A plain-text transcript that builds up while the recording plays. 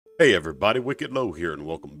Hey everybody, Wicked Low here and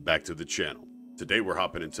welcome back to the channel. Today we're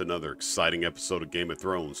hopping into another exciting episode of Game of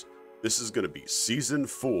Thrones. This is going to be Season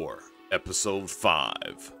 4, Episode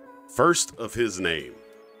 5. First of his name.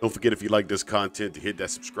 Don't forget, if you like this content, to hit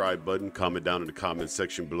that subscribe button, comment down in the comment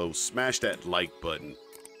section below, smash that like button,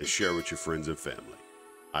 and share with your friends and family.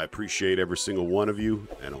 I appreciate every single one of you,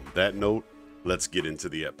 and on that note, let's get into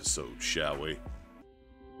the episode, shall we?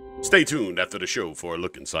 Stay tuned after the show for a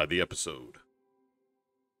look inside the episode.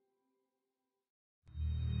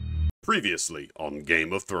 Previously on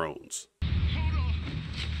Game of Thrones. Hodor!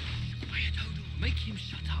 Quiet, Hodor. Make him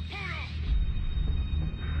shut up. Hodor!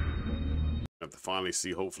 I have to finally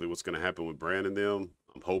see hopefully what's going to happen with Bran and them.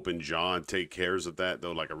 I'm hoping Jon takes care of that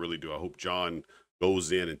though, like I really do. I hope Jon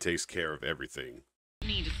goes in and takes care of everything.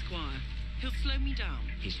 Need a squire. He'll slow me down.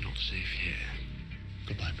 He's not safe here.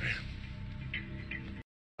 Goodbye, Bran.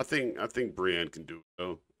 I think Brienne can do it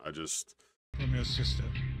though. From your sister.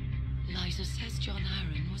 Lysa says John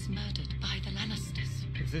Arryn was murdered by the Lannisters.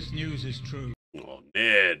 If this news is true, Oh,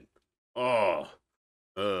 Ned. Oh.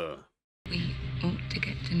 We ought to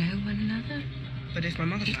get to know one another. But if my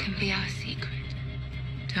mother It can be our secret.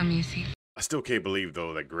 Tell me a secret. I still can't believe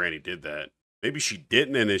though that Granny did that. Maybe she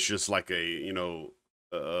didn't and it's just like a,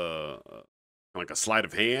 like a sleight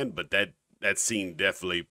of hand, but that scene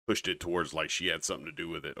definitely pushed it towards like she had something to do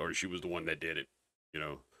with it, or she was the one that did it, It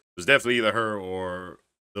was definitely either her or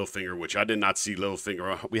Littlefinger, which I did not see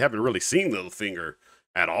Littlefinger. We haven't really seen Littlefinger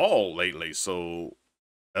at all lately, so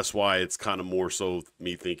that's why it's kind of more so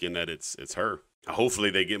me thinking that it's her. Hopefully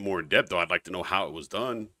they get more in depth though. I'd like to know how it was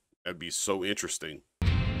done. That'd be so interesting.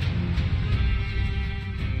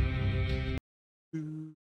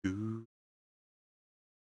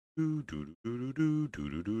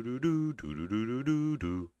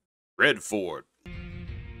 Redford.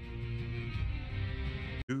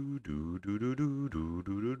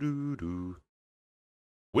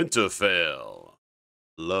 Winterfell.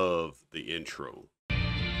 Love the intro.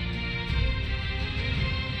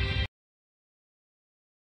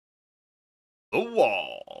 The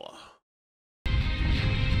Wall.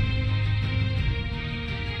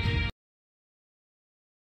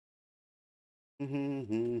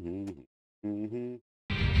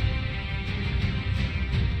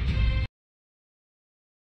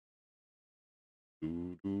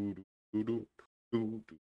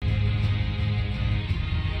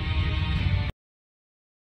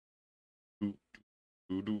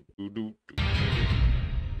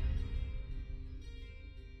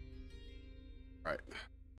 Right.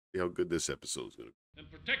 See how good this episode's gonna be.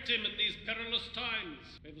 And protect him in these perilous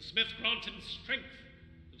times. May the smith grant him strength,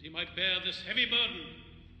 that he might bear this heavy burden.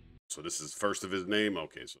 So this is first of his name?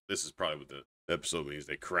 Okay, so this is probably what the episode means.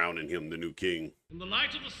 They're crowning him the new king. In the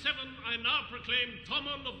light of the seven, I now proclaim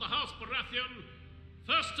Tommen of the House Baratheon,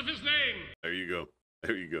 first of his name. There you go.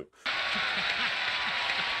 There you go.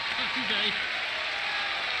 Happy day.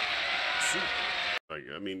 Like,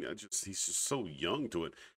 I mean, he's just so young to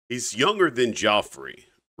it. He's younger than Joffrey,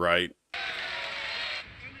 right?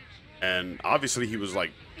 And obviously he was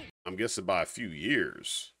like, I'm guessing by a few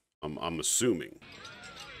years. I'm assuming.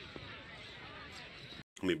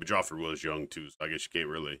 I mean, but Joffrey was young too, so I guess you can't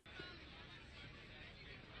really.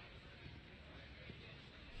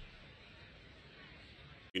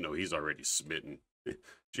 He's already smitten.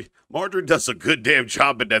 Margaret does a good damn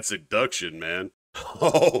job at that seduction, man.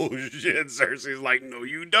 Oh shit, Cersei's like, no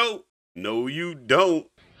you don't. No you don't.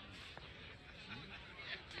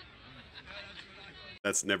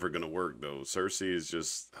 That's never gonna work though. Cersei is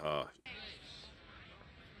just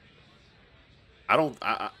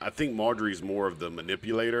I think Marjorie's more of the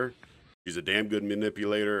manipulator. She's a damn good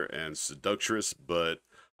manipulator and seductress, but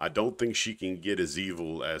I don't think she can get as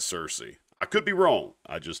evil as Cersei. I could be wrong.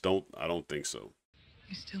 I don't think so.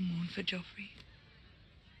 You still mourn for Joffrey?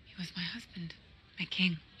 He was my husband, my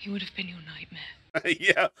king. He would have been your nightmare.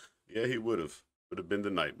 Yeah, he would have been the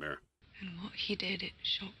nightmare. And what he did, it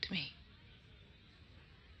shocked me.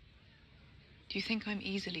 Do you think I'm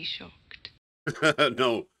easily shocked?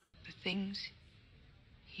 No. The things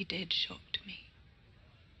he did shocked me.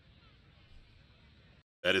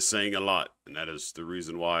 That is saying a lot, and that is the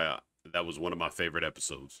reason why that was one of my favorite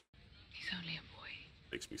episodes. He's only a boy.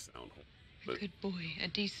 Makes me sound old. A But good boy, a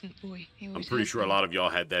decent boy. He I'm always pretty has sure a been. lot of y'all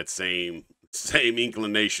had that same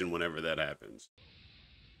inclination whenever that happens.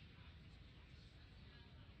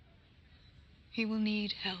 He will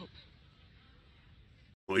need help.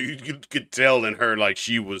 Well, you could tell in her like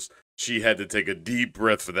she had to take a deep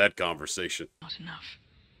breath for that conversation. Not enough.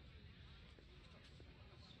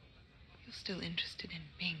 You're still interested in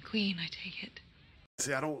being queen, I take it.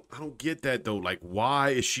 See, I don't get that though. Like,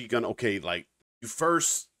 why is she gonna? Okay, like you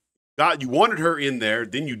first Not you wanted her in there,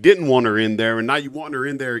 then you didn't want her in there, and now you want her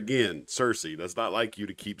in there again. Cersei, that's not like you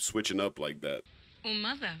to keep switching up like that. Or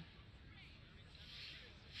mother.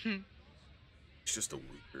 It's just a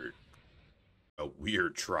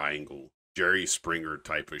weird triangle, Jerry Springer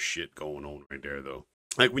type of shit going on right there, though.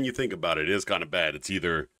 Like, when you think about it, it is kind of bad. It's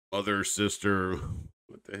either mother, sister,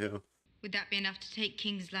 what the hell? Would that be enough to take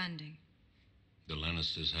King's Landing? The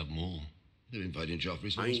Lannisters have more. They've invited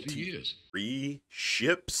Joffrey's horse for years. 3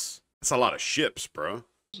 ships? That's a lot of ships, bro.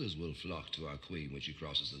 Houses will flock to our queen when she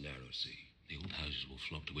crosses the narrow sea. The old houses will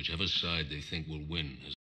flock to whichever side they think will win.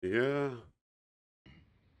 Yeah.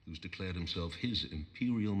 Who's declared himself his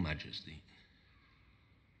imperial majesty.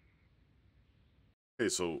 Okay,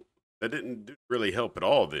 so that didn't really help at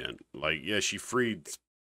all then. Like, yeah, she freed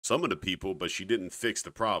some of the people, but she didn't fix the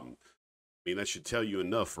problem. I mean, that should tell you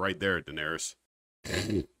enough right there, Daenerys.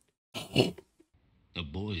 A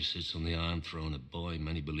boy sits on the Iron Throne, a boy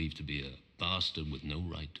many believe to be a bastard with no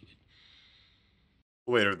right to it.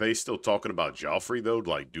 Wait, are they still talking about Joffrey, though?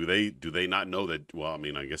 Like, do they not know that? Well, I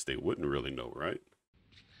mean, I guess they wouldn't really know, right?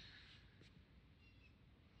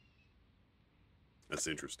 That's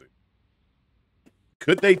interesting.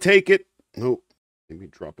 Could they take it? Nope. Maybe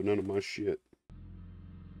dropping none of my shit.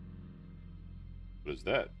 What is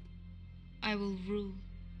that? I will rule.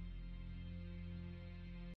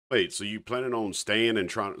 Wait, so you planning on staying and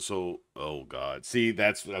trying to, so, oh God. See,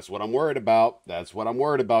 that's what I'm worried about. That's what I'm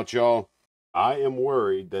worried about, y'all. I am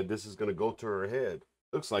worried that this is going to go to her head.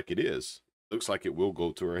 Looks like it is. Looks like it will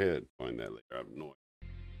go to her head. Find that later. I have no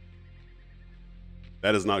idea.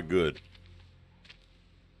 That is not good.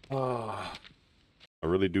 I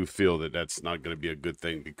really do feel that that's not going to be a good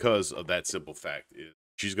thing because of that simple fact.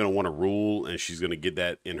 She's going to want to rule, and she's going to get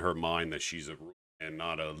that in her mind that she's a ruler and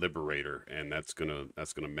not a liberator, and that's gonna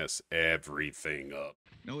mess everything up.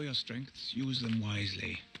 Know your strengths, use them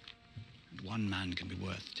wisely. One man can be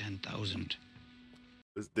worth 10,000.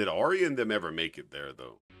 Did Arya and them ever make it there,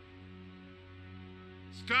 though?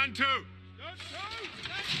 Stand to!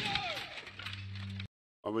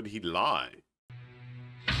 Why would he lie?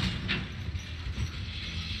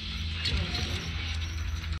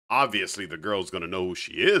 Obviously, the girl's gonna know who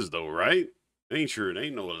she is, though, right? Ain't sure it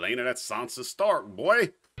ain't no Elena. That's Sansa Stark,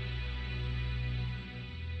 boy.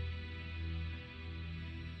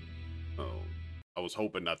 Oh, I was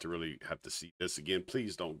hoping not to really have to see this again.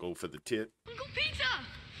 Please don't go for the tit. Uncle Peter!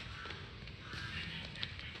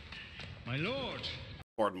 My lord!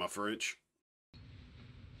 Pardon my French.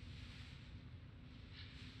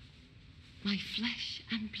 My flesh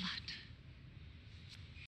and blood.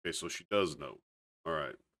 Okay, so she does know. All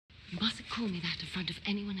right. You mustn't call me that in front of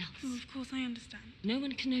anyone else. Oh, of course, I understand. No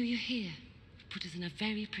one can know you're here. You put us in a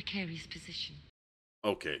very precarious position.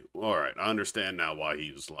 Okay, all right. I understand now why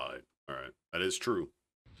he was lying. All right, that is true.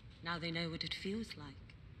 Now they know what it feels like.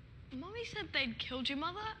 Mummy said they'd killed your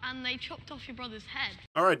mother and they chopped off your brother's head.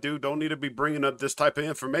 All right, dude, don't need to be bringing up this type of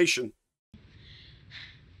information.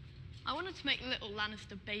 I wanted to make little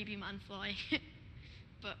Lannister baby man fly,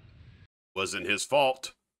 but... Wasn't his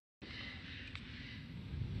fault.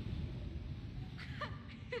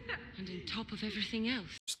 And on top of everything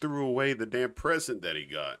else. Just threw away the damn present that he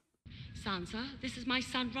got. Sansa, this is my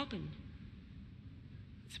son, Robin.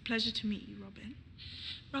 It's a pleasure to meet you, Robin.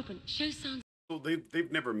 Robin, show Sansa. So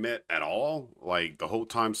they've never met at all? Like, the whole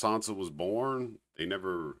time Sansa was born? They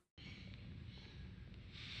never...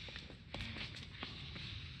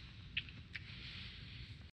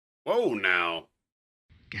 Whoa, now.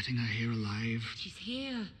 Getting her here alive. She's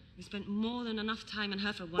here. We spent more than enough time on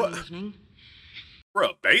her for one evening.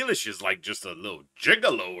 Bro, Baelish is like just a little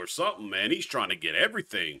gigolo or something, man. He's trying to get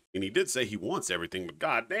everything. And he did say he wants everything, but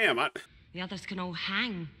goddamn, The others can all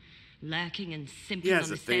hang, lurking and simping he has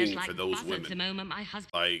on a the stairs thing like for those buzzards women. the moment my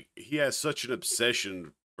husband... Like, he has such an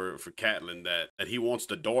obsession for Catelyn that he wants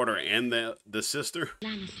the daughter and the sister.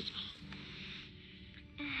 Lannister.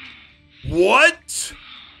 What?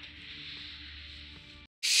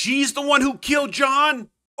 She's the one who killed Jon?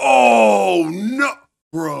 Oh, no.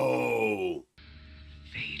 Bro.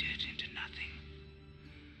 Faded into nothing.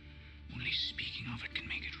 Only speaking of it can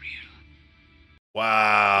make it real.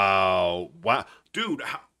 Wow. Wow. Dude,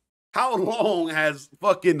 how long has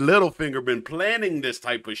fucking Littlefinger been planning this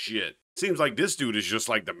type of shit? Seems like this dude is just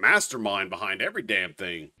like the mastermind behind every damn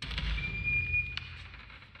thing.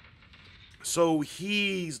 So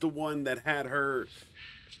he's the one that had her.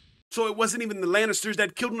 So it wasn't even the Lannisters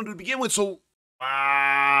that killed him to begin with. So,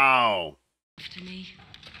 wow. After me,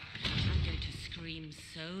 I'm going to scream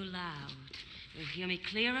so loud you'll hear me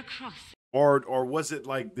clear across. Or was it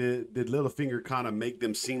like did Littlefinger kind of make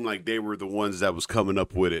them seem like they were the ones that was coming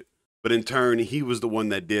up with it? But in turn, he was the one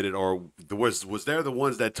that did it, or was there the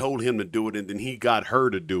ones that told him to do it, and then he got her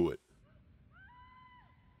to do it?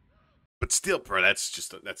 But still, bro, that's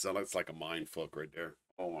like a mind fuck right there.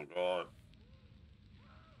 Oh my god.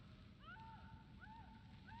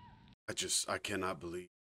 I cannot believe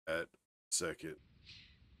that second.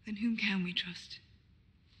 Then whom can we trust?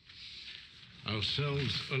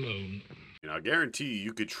 Ourselves alone. I guarantee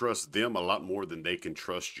you could trust them a lot more than they can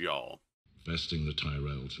trust y'all. Vesting the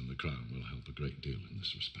Tyrells in the crown will help a great deal in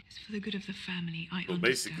this respect. It's for the good of the family, I So understand.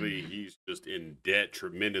 basically, he's just in debt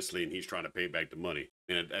tremendously, and he's trying to pay back the money.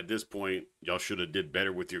 And at this point, y'all should have did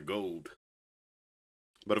better with your gold.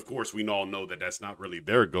 But of course, we all know that that's not really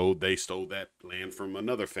their gold. They stole that land from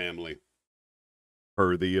another family.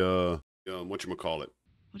 Per the, whatchamacallit.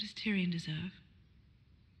 What does Tyrion deserve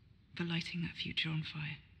for lighting that future on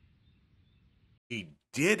fire? He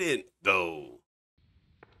didn't, though.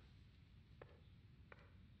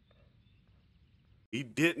 He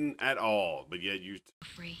didn't at all, but yet you...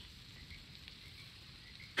 Free.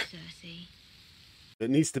 Cersei. It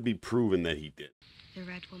needs to be proven that he did. The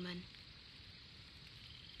Red Woman.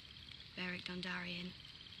 Beric Dondarrion.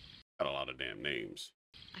 Got a lot of damn names.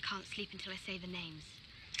 I can't sleep until I say the names.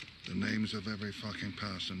 The names of every fucking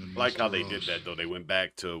person. And Like how they did that, though. They went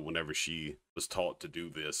back to whenever she was taught to do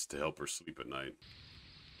this to help her sleep at night.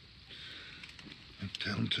 And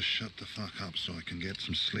tell him to shut the fuck up so I can get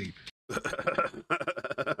some sleep.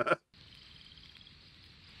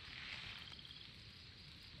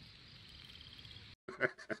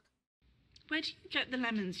 Where do you get the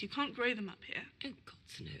lemons? You can't grow them up here. Oh,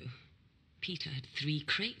 gods no. Peter had 3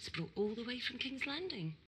 crates brought all the way from King's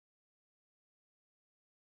Landing.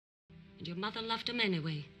 And your mother loved him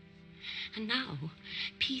anyway. And now,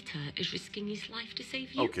 Peter is risking his life to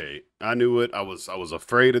save you. Okay, I knew it. I was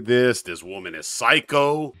afraid of this. This woman is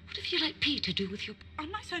psycho. What have you let Peter do with your... Oh,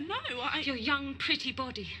 Nisa, no, Your young, pretty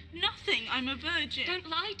body. Nothing, I'm a virgin. Don't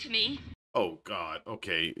lie to me. Oh, God.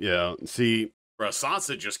 Okay, yeah. See, bruh,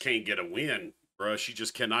 Sansa just can't get a win. Bruh, she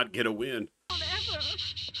just cannot get a win. Whatever.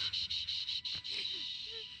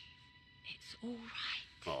 It's all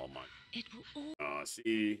right. Oh, my. It will all...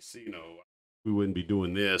 See, we wouldn't be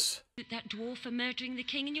doing this. That dwarf for murdering the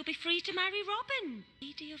king and you'll be free to marry Robin.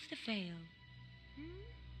 Lady of the Vale.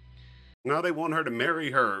 Now they want her to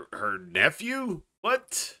marry her nephew?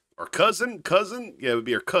 What? Or cousin? Cousin? Yeah, it would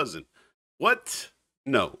be her cousin. What?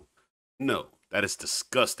 No. No. That is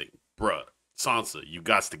disgusting. Bruh. Sansa, you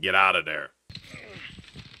got to get out of there.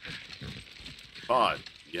 Pod,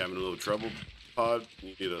 you having a little trouble? Pod,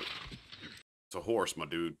 you need a... It's a horse, my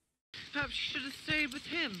dude. Perhaps you should have stayed with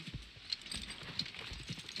him.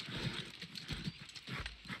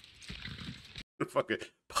 Fucking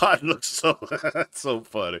Pod looks so so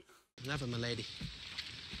funny. Never, my lady.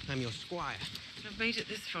 I'm your squire. I've made it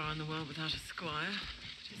this far in the world without a squire.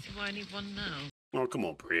 I don't see why I need one now. Oh, come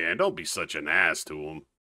on, Brienne. Don't be such an ass to him.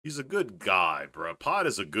 He's a good guy, bruh. Pod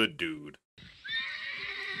is a good dude.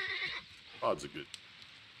 Pod's a good...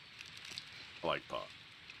 I like Pod.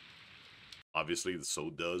 Obviously, so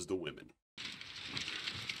does the women.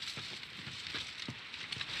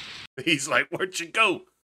 He's like, where'd you go?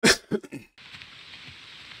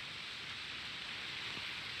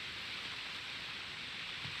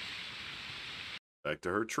 Back to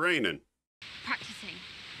her training. Practicing.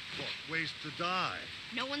 What, ways to die?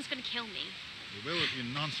 No one's gonna kill me. You will if you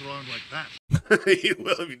nonce around like that. You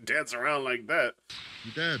will if you dance around like that.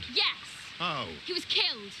 You dead? Yes! How? He was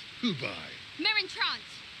killed. Who by? Meryn Trant.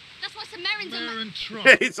 That's why some Meryn's in Meryn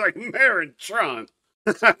Trant. He's like, Meryn Trant.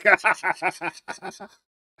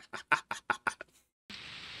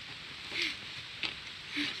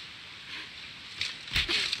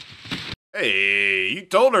 Hey, you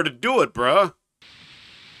told her to do it, bruh.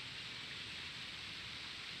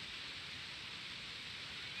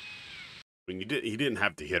 I mean, he didn't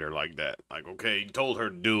have to hit her like that. Like, okay, you told her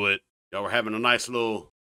to do it. Y'all were having a nice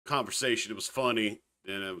little conversation. It was funny.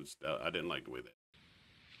 And it was, I didn't like the way that.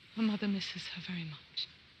 My mother misses her very much.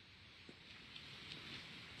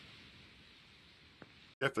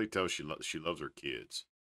 Definitely tells she loves her kids.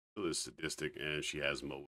 Still is sadistic and she has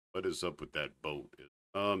motive. What is up with that boat?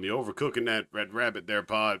 You overcooking that red rabbit there,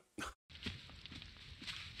 Pod.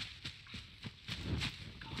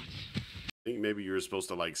 I think maybe you were supposed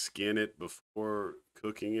to like skin it before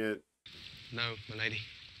cooking it. No, my lady.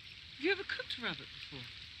 Have you ever cooked a rabbit before?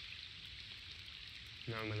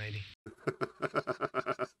 No, my lady.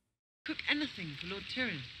 Cook anything for Lord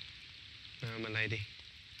Tyrion? No, my lady.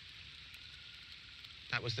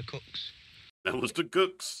 That was the cooks. That was the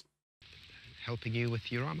cooks. Helping you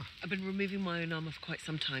with your armor. I've been removing my own armor for quite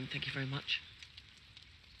some time, thank you very much.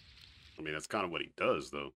 I mean, that's kind of what he does,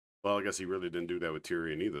 though. Well, I guess he really didn't do that with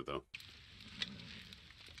Tyrion either, though.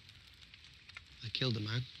 I killed a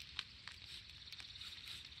man.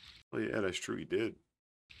 Oh, yeah, that's true. He did.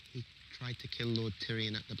 He tried to kill Lord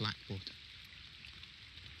Tyrion at the Blackwater.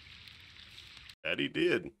 That he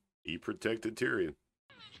did. He protected Tyrion.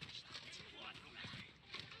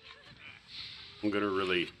 I'm gonna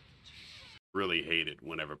really hate it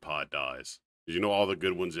whenever Pod dies. Because you know all the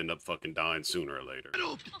good ones end up fucking dying sooner or later. Get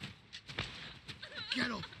up!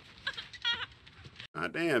 Get up!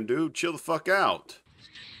 God damn, dude. Chill the fuck out.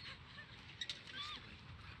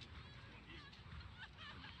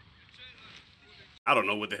 I don't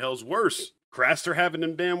know what the hell's worse. Craster having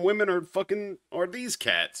them damn women or these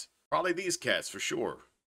cats. Probably these cats for sure.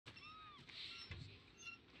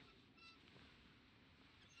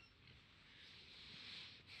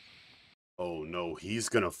 Oh no, he's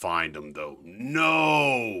gonna find them though.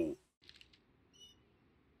 No!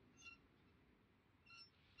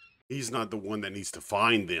 He's not the one that needs to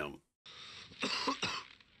find them.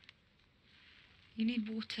 You need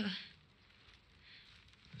water.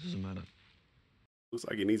 This doesn't matter. Looks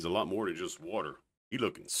like he needs a lot more than just water. He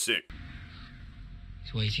looking sick.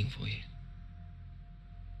 He's waiting for you.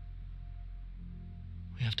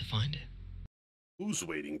 We have to find it. Who's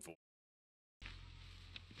waiting for?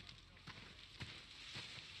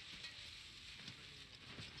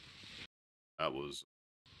 That was...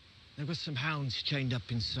 There were some hounds chained up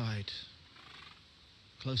inside.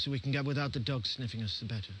 The closer we can get without the dogs sniffing us, the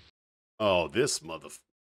better. Oh, this motherfucker.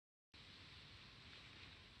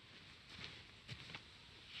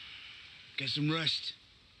 Get some rest.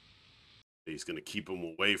 He's gonna keep him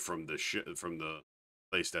away from the from the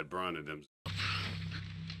place that Bronn and them.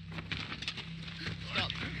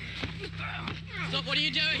 Stop! Stop! What are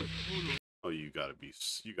you doing? Oh, you gotta be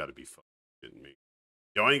fucking kidding me.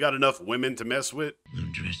 Y'all ain't got enough women to mess with? No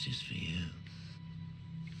dresses for you.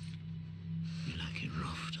 You like it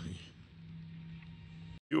rough, don't you?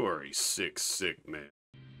 You are a sick man.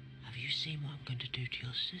 Have you seen what I'm going to do to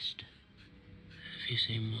your sister? Have you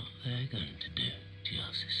seen what they're going to do to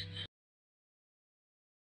your sister?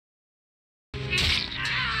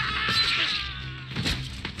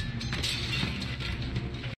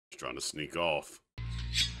 He's trying to sneak off.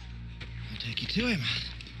 I'll take you to him.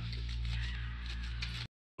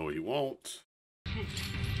 No, he won't.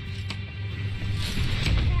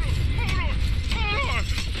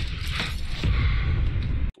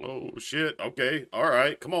 Oh, shit. Okay. All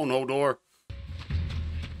right. Come on, Hodor.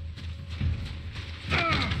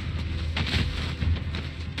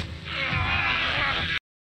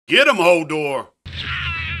 Get him, Hodor.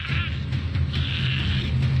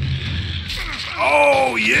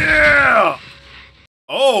 Oh, yeah.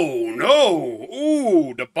 Oh, no.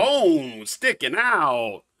 Ooh, the bone was sticking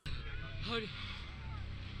out. Hold it.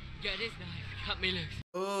 Get this knife. Cut me loose.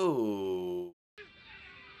 Oh.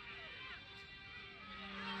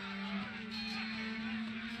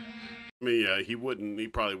 I mean, he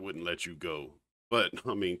probably wouldn't let you go. But,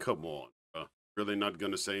 I mean, come on. Really not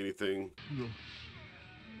gonna say anything? No.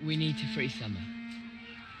 We need to free Summer.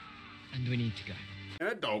 And we need to go.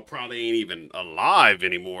 That dog probably ain't even alive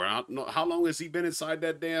anymore. I don't know, how long has he been inside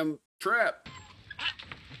that damn trap?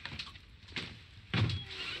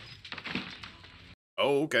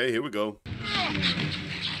 Oh, okay, here we go.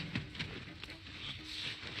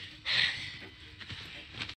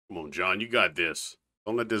 Come on, John, you got this.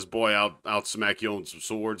 Don't let this boy out smack you on some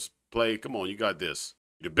swords play. Come on, you got this.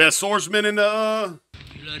 You're the best swordsman in the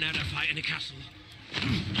You learn how to fight in the castle.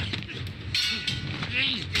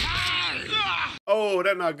 Oh,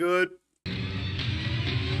 that's not good.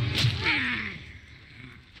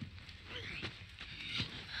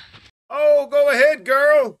 Oh, go ahead,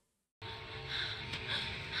 girl.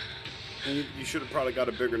 You should have probably got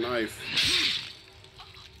a bigger knife.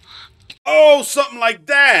 Oh, something like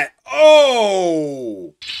that.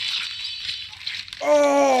 Oh.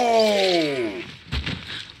 Oh.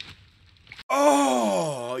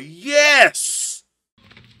 Oh, yes.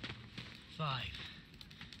 5.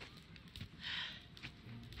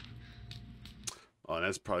 Oh,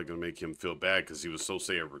 that's probably going to make him feel bad because he was so,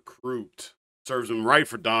 say, a recruit. Serves him right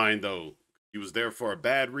for dying, though. He was there for a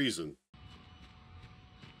bad reason.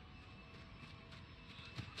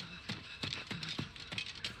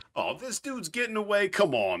 Oh, this dude's getting away.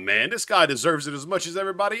 Come on, man. This guy deserves it as much as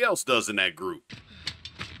everybody else does in that group.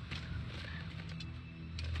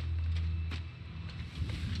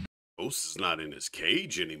 Ghost is not in his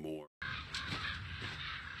cage anymore.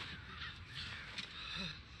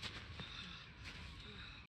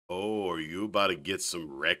 Oh, are you about to get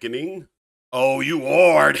some reckoning? Oh, you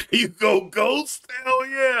are. There you go, Ghost. Hell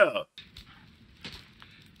yeah.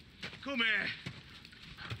 Come here.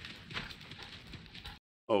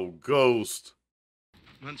 Oh, Ghost.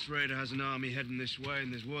 Munt's Raider has an army heading this way,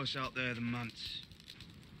 and there's worse out there than Munt's.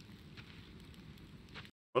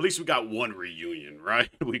 At least we got one reunion, right?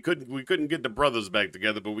 We couldn't get the brothers back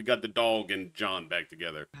together, but we got the dog and John back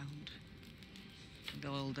together. And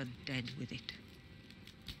all the dead with it.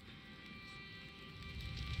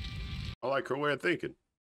 I like her way of thinking.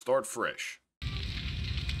 Start fresh.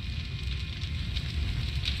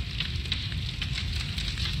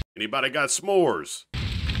 Anybody got s'mores?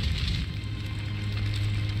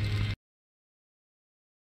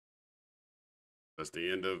 That's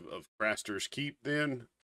the end of Craster's Keep then.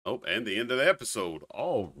 Oh, and the end of the episode.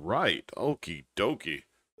 All right. Okie dokie.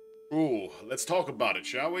 Ooh, let's talk about it,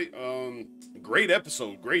 shall we? Great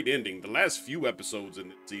episode, great ending. The last few episodes in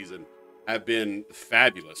the season have been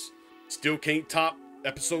fabulous. Still can't top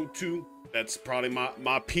episode 2. That's probably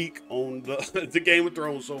my peak on the Game of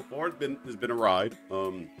Thrones so far. It's been a ride.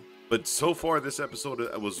 But so far this episode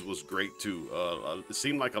was great too. It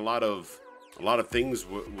seemed like a lot of things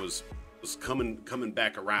was coming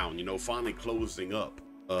back around. You know, finally closing up.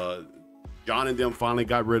 John and them finally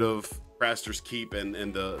got rid of Craster's Keep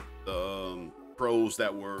and the crows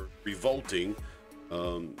that were revolting.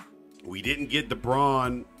 We didn't get the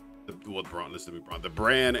Brandon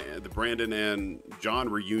and John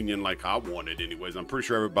reunion like I wanted anyways. I'm pretty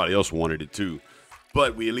sure everybody else wanted it too.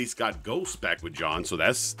 But we at least got Ghost back with John, so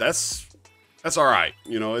that's all right.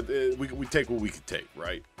 You know, we take what we could take,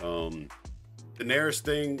 right? Daenerys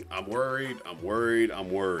thing, I'm worried.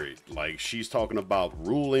 Like, she's talking about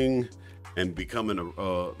ruling and becoming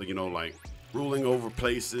like ruling over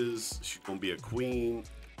places. She's gonna be a queen.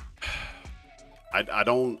 I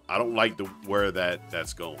don't like where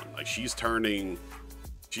that's going. Like, she's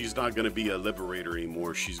not gonna be a liberator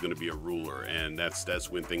anymore. She's gonna be a ruler, and that's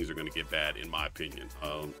when things are gonna get bad, in my opinion.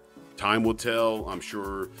 Time will tell. I'm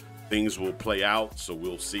sure things will play out, so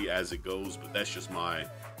we'll see as it goes. But that's just my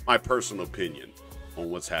personal opinion on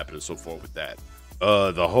what's happening so far with that.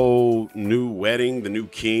 The whole new wedding, the new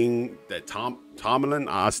king, that Tomlin.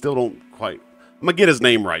 I still don't quite. I'm gonna get his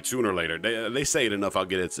name right sooner or later. They say it enough, I'll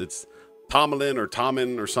get it. It's Tomlin or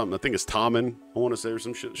Tommen or something. I think it's Tommen. I want to say, or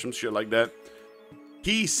some shit like that.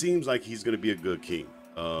 He seems like he's going to be a good king.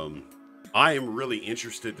 I am really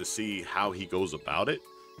interested to see how he goes about it.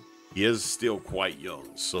 He is still quite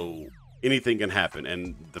young, so anything can happen.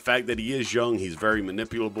 And the fact that he is young, he's very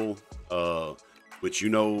manipulable. Which, you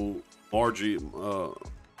know, the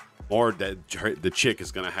chick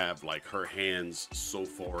is going to have like her hands so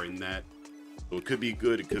far in that. So it could be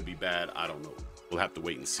good, it could be bad. I don't know. We'll have to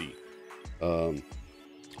wait and see.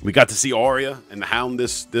 We got to see Arya and the Hound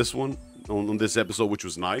this one. On this episode, which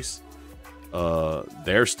was nice.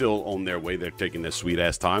 They're still on their way. They're taking their sweet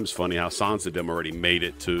ass time. It's funny how Sansa and them already made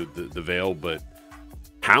it to the Vale, but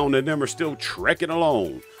Hound and them are still trekking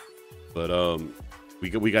along. But we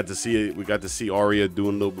got to see Arya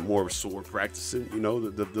doing a little bit more sword practicing. You know,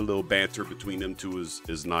 the little banter between them two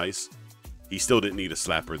is nice. He still didn't need a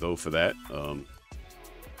slapper though for that.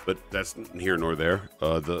 But that's here nor there.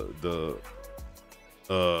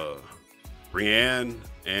 Brienne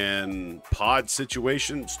and Pod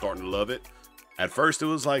situation, starting to love it. At first it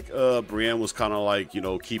was like Brienne was kind of like, you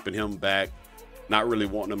know, keeping him back, not really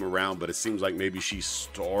wanting him around, but it seems like maybe she's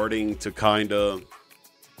starting to kind of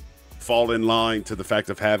fall in line to the fact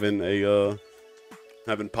of having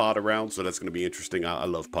Pod around. So that's going to be interesting. I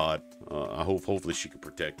love Pod. Hopefully she can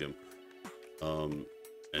protect him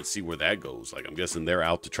and see where that goes. Like, I'm guessing they're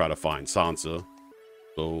out to try to find Sansa,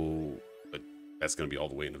 so but that's going to be all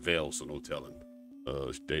the way in the Vale, so no telling.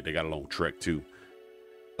 They got a long trek too.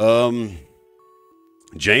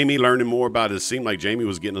 Jamie learning more about it. It seemed like Jamie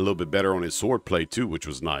was getting a little bit better on his sword play too, which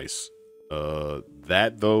was nice.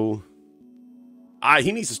 That though,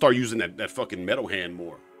 he needs to start using that fucking metal hand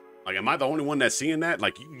more. Like, am I the only one that's seeing that?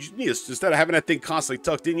 Like, you need to, instead of having that thing constantly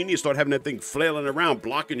tucked in, you need to start having that thing flailing around,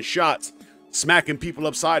 blocking shots, smacking people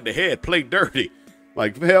upside the head, play dirty.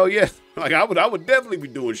 Like, hell yeah. Like, I would definitely be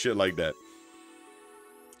doing shit like that.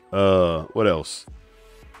 What else?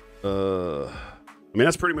 I mean,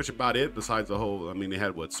 that's pretty much about it. Besides the whole, I mean, they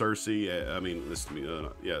had what, Cersei. Listen to me.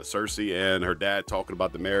 Yeah, Cersei and her dad talking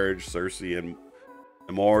about the marriage. Cersei and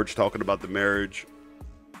Marge talking about the marriage.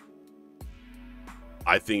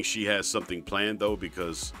 I think she has something planned though,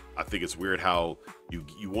 because I think it's weird how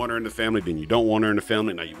you want her in the family, then you don't want her in the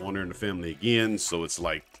family. Now you want her in the family again. So it's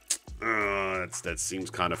like, that seems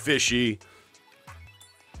kind of fishy.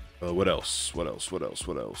 What else?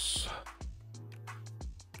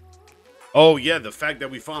 Oh yeah, the fact that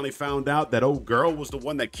we finally found out that old girl was the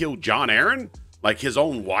one that killed John Aaron, like his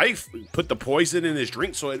own wife, put the poison in his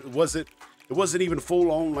drink, so it It wasn't even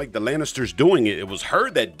full on like the Lannisters doing it. It was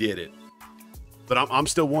her that did it. But I'm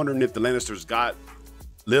still wondering if the Lannisters got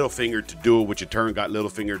Littlefinger to do it, which in turn got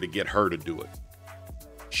Littlefinger to get her to do it.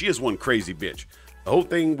 She is one crazy bitch. The whole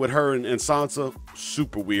thing with her and Sansa,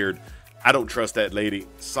 super weird. I don't trust that lady.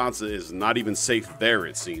 Sansa is not even safe there,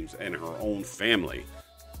 it seems, and her own family.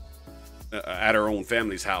 At her own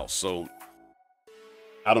family's house. So,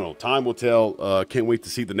 I don't know. Time will tell. Can't wait to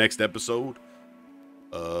see the next episode.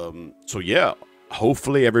 So, yeah.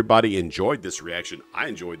 Hopefully, everybody enjoyed this reaction. I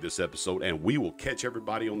enjoyed this episode, and we will catch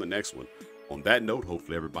everybody on the next one. On that note,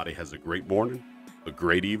 hopefully everybody has a great morning, a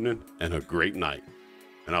great evening, and a great night.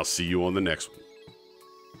 And I'll see you on the next one.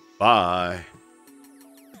 Bye.